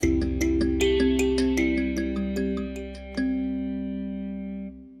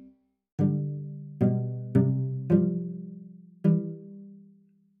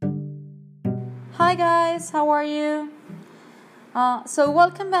Hi guys, how are you?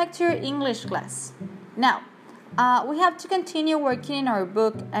 Welcome back to your English class. Now, we have to continue working in our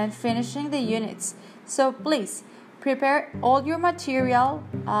book and finishing the units. So please, prepare all your material,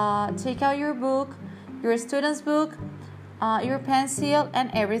 take out your book, your student's book, your pencil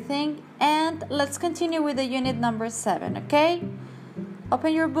and everything, and let's continue with the unit number 7, okay?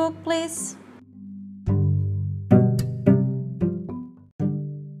 Open your book, please.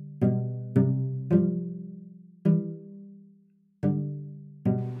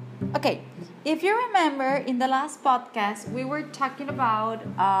 Okay, if you remember in the last podcast, we were talking about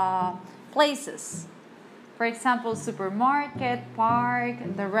places. For example, supermarket, park,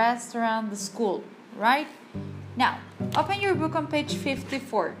 the restaurant, the school, right? Now, open your book on page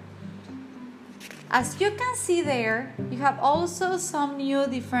 54. As you can see there, you have also some new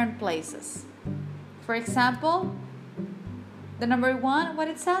different places. For example, the number 1, what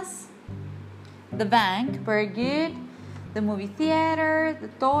it says? The bank, very good. The movie theater, the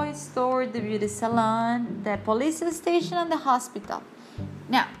toy store, the beauty salon, the police station, and the hospital.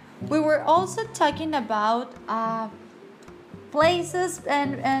 Now, we were also talking about places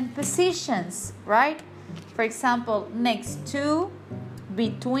and positions, right? For example, next to,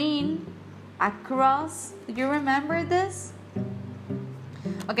 between, across. Do you remember this?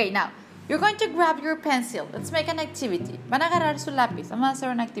 Okay, now, you're going to grab your pencil. Let's make an activity. Van a agarrar su lápiz. Vamos a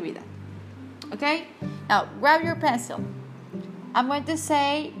hacer una actividad. Okay? Now, grab your pencil. I'm going to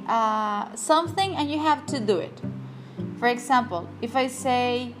say something and you have to do it. For example, if I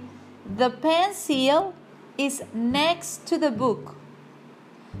say the pencil is next to the book.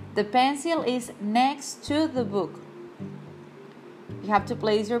 The pencil is next to the book. You have to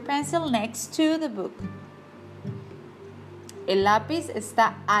place your pencil next to the book. El lápiz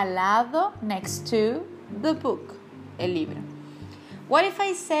está al lado, next to the book. El libro. What if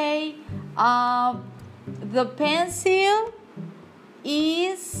I say the pencil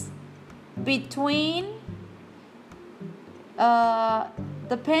is between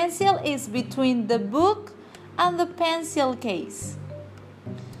the pencil is between the book and the pencil case.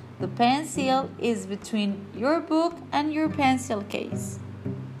 The pencil is between your book and your pencil case.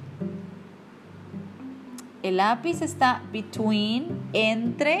 El lápiz está between,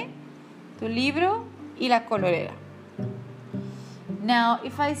 entre tu libro y la colorera. Now,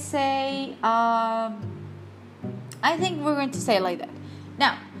 if I say, I think we're going to say it like that.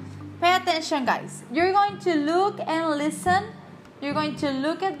 Now, pay attention, guys. You're going to look and listen. You're going to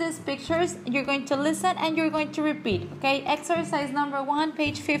look at these pictures. You're going to listen and you're going to repeat. Okay, exercise number 1,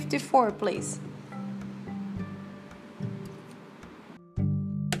 page 54, please.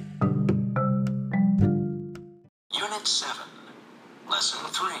 Unit 7, Lesson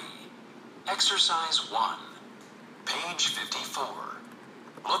 3, Exercise 1, page 54.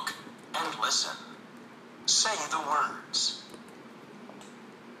 Look and listen. Say the words.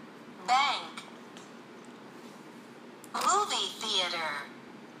 Bank. Movie theater.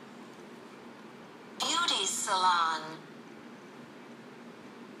 Beauty salon.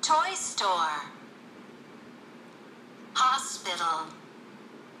 Toy store. Hospital.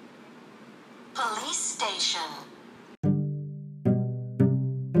 Police station.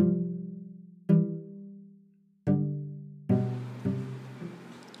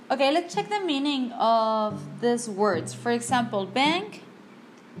 Okay, let's check the meaning of these words. For example, bank.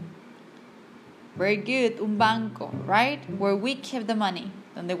 Very good. Un banco, right? Where we keep the money.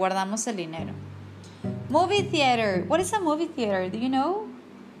 Donde guardamos el dinero. Movie theater. What is a movie theater? Do you know?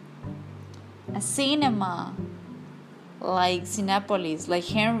 A cinema. Like Cinépolis, like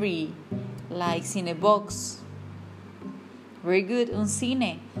Henry, like Cinebox. Very good. Un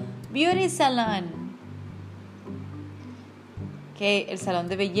cine. Beauty salon. Okay, el salón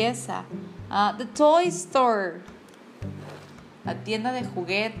de belleza. The toy store. La tienda de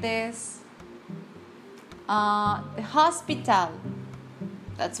juguetes. The hospital.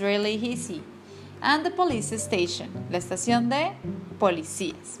 That's really easy. And the police station. La estación de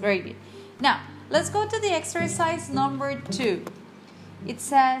policías. Very good. Now, let's go to the exercise number 2. It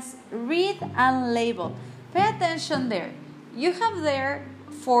says, read and label. Pay attention there. You have there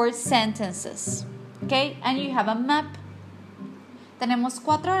 4 sentences. Okay, and you have a map. Tenemos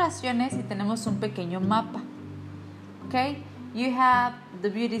 4 oraciones y tenemos un pequeño mapa. Okay? You have the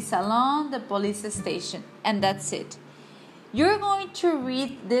beauty salon, the police station, and that's it. You're going to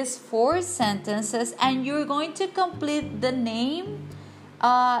read these 4 sentences and you're going to complete the name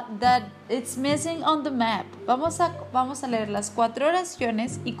that it's missing on the map. Vamos a leer las 4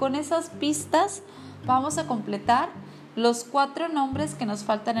 oraciones y con esas pistas vamos a completar los 4 nombres que nos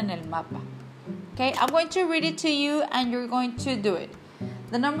faltan en el mapa. Okay, I'm going to read it to you and you're going to do it.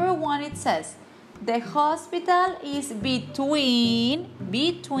 The number 1, it says, The hospital is between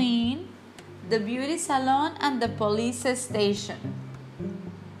the beauty salon and the police station.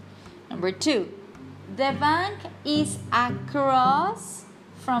 Number 2, the bank is across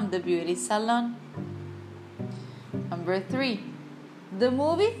from the beauty salon. Number 3, the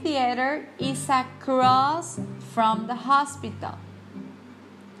movie theater is across from the hospital.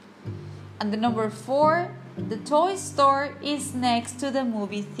 And the number 4, the toy store is next to the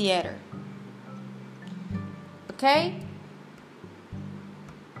movie theater. Okay?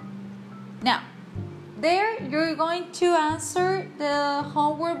 Now, there you're going to answer the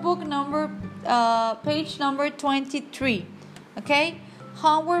homework book page number 23. Okay?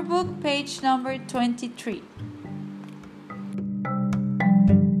 Homework book page number 23.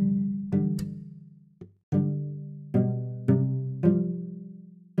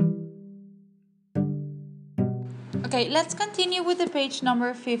 Okay, let's continue with the page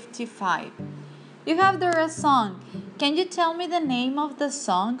number 55. You have there a song. Can you tell me the name of the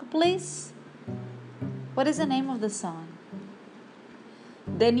song, please? What is the name of the song?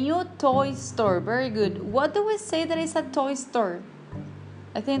 The New Toy Store. Very good. What do we say that is a toy store?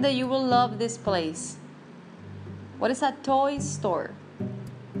 I think that you will love this place. What is a toy store?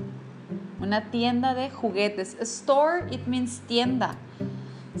 Una tienda de juguetes. A store, it means tienda.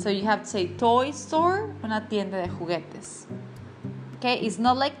 So you have to say toy store, una tienda de juguetes. Okay, it's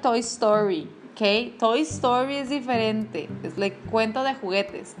not like Toy Story. Okay, Toy Story es diferente. It's like cuento de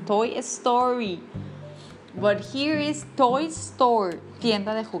juguetes. Toy Story. But here is toy store,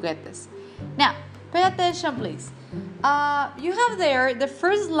 tienda de juguetes. Now, pay attention, please. You have there the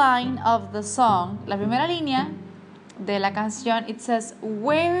first line of the song, la primera línea de la canción. It says,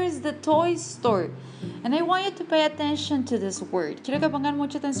 "Where is the toy store?" And I want you to pay attention to this word. Quiero que pongan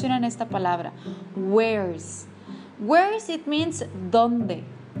mucha atención en esta palabra. Where's. Where's, it means ¿dónde?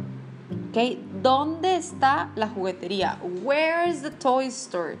 Okay, ¿dónde está la juguetería? Where's the toy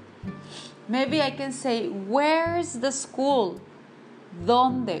store? Maybe I can say, where's the school?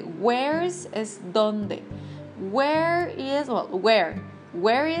 ¿Dónde? Where's es ¿dónde? Where is, well, where?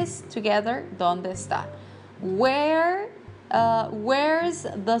 Where is together, ¿dónde está? Where's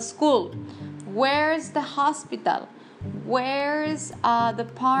the school? Where's the hospital? Where's the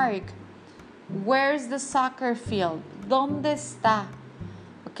park? Where's the soccer field? ¿Dónde está?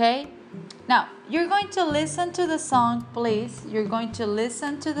 Okay? Now, you're going to listen to the song, please. You're going to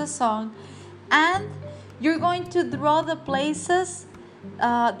listen to the song and you're going to draw the places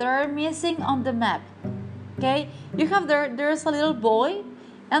that are missing on the map. Okay? You have there's a little boy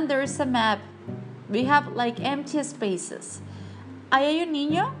and there's a map. We have like empty spaces. Ahí hay un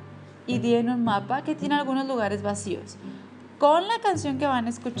niño y tiene un mapa que tiene algunos lugares vacíos. Con la canción que van a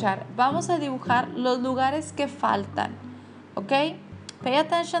escuchar, vamos a dibujar los lugares que faltan. ¿Ok? Pay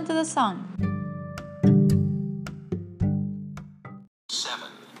attention to the song. 7.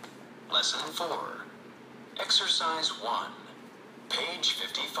 Lesson 4. Exercise 1. Page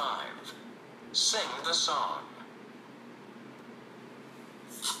 55. Sing the song.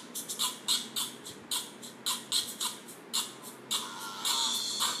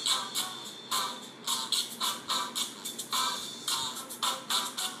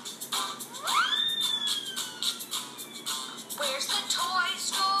 Where's the toy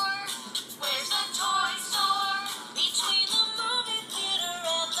store? Where's the toy store? Between the movie theater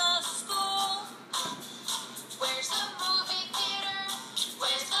and the school. Where's the movie theater?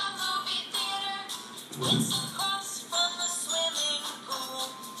 Where's the movie theater? It's across from the swimming pool.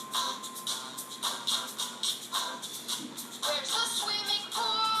 Where's the swimming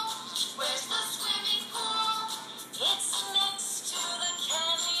pool? Where's the swimming pool? It's next to the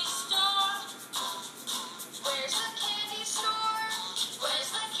candy store. Where's the candy store? Where's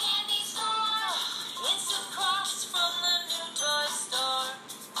the candy store? It's across from the new toy store.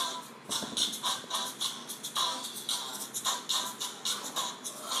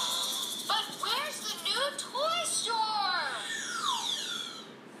 But where's the new toy store?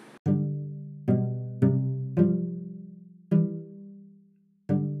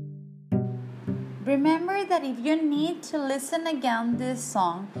 Remember that if you need to listen again this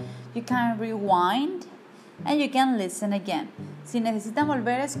song, you can rewind and you can listen again. Si necesitan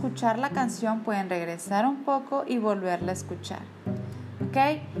volver a escuchar la canción, pueden regresar un poco y volverla a escuchar.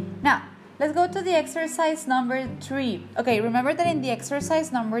 Okay? Now, let's go to the exercise number 3. Okay, remember that in the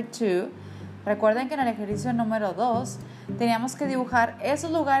exercise number 2, recuerden que en el ejercicio número 2, teníamos que dibujar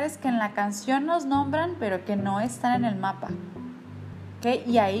esos lugares que en la canción nos nombran, pero que no están en el mapa. Okay?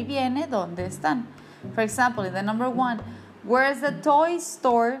 Y ahí viene dónde están. For example, in the number 1, where's the toy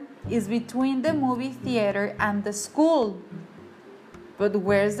store is between the movie theater and the school. But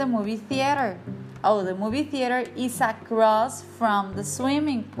where's the movie theater? Oh, the movie theater is across from the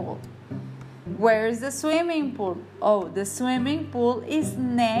swimming pool. Where is the swimming pool? Oh, the swimming pool is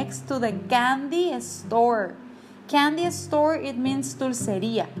next to the candy store. Candy store, it means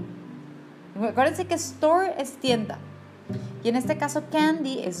dulcería. Acuérdense que store es tienda. Y en este caso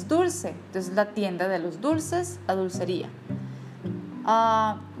candy es dulce. Entonces la tienda de los dulces, la dulcería.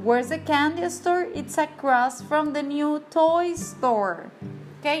 Where's the candy store? It's across from the new toy store.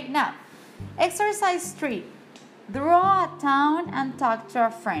 Okay, now, exercise 3. Draw a town and talk to a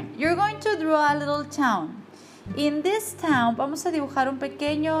friend. You're going to draw a little town. In this town, vamos a dibujar un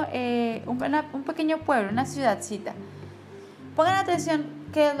pequeño pueblo, una ciudadcita. Pongan atención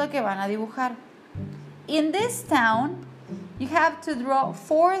qué es lo que van a dibujar. In this town, you have to draw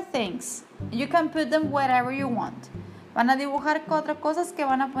 4 things. You can put them wherever you want. Van a dibujar 4 cosas que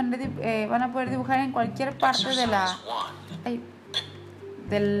van a poder dibujar en cualquier parte de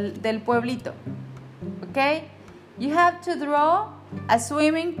del pueblito. Okay? You have to draw a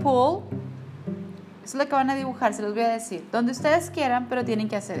swimming pool. Eso es lo que van a dibujar, se los voy a decir. Donde ustedes quieran, pero tienen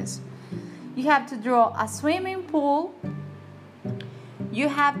que hacer eso. You have to draw a swimming pool. You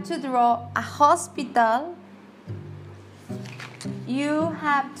have to draw a hospital. You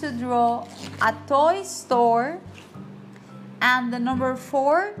have to draw a toy store. And the number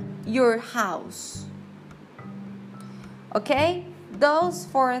 4, your house. Okay? Those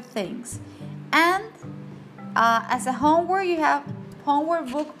 4 things. And as a homework, you have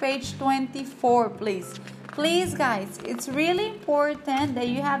homework book page 24, please. Please, guys, it's really important that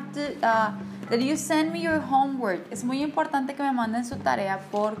you have to that you send me your homework. Es muy importante que me manden su tarea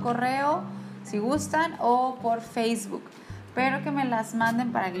por correo, si gustan, o por Facebook. Pero que me las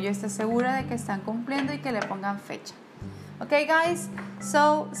manden para que yo esté segura de que están cumpliendo y que le pongan fecha. Okay, guys,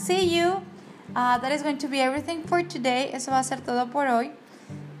 so see you. That is going to be everything for today. Eso va a ser todo por hoy.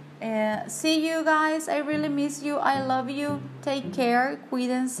 See you, guys. I really miss you. I love you. Take care.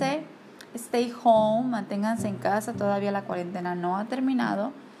 Cuídense. Stay home. Manténganse en casa. Todavía la cuarentena no ha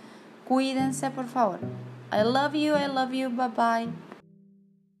terminado. Cuídense, por favor. I love you. I love you. Bye-bye.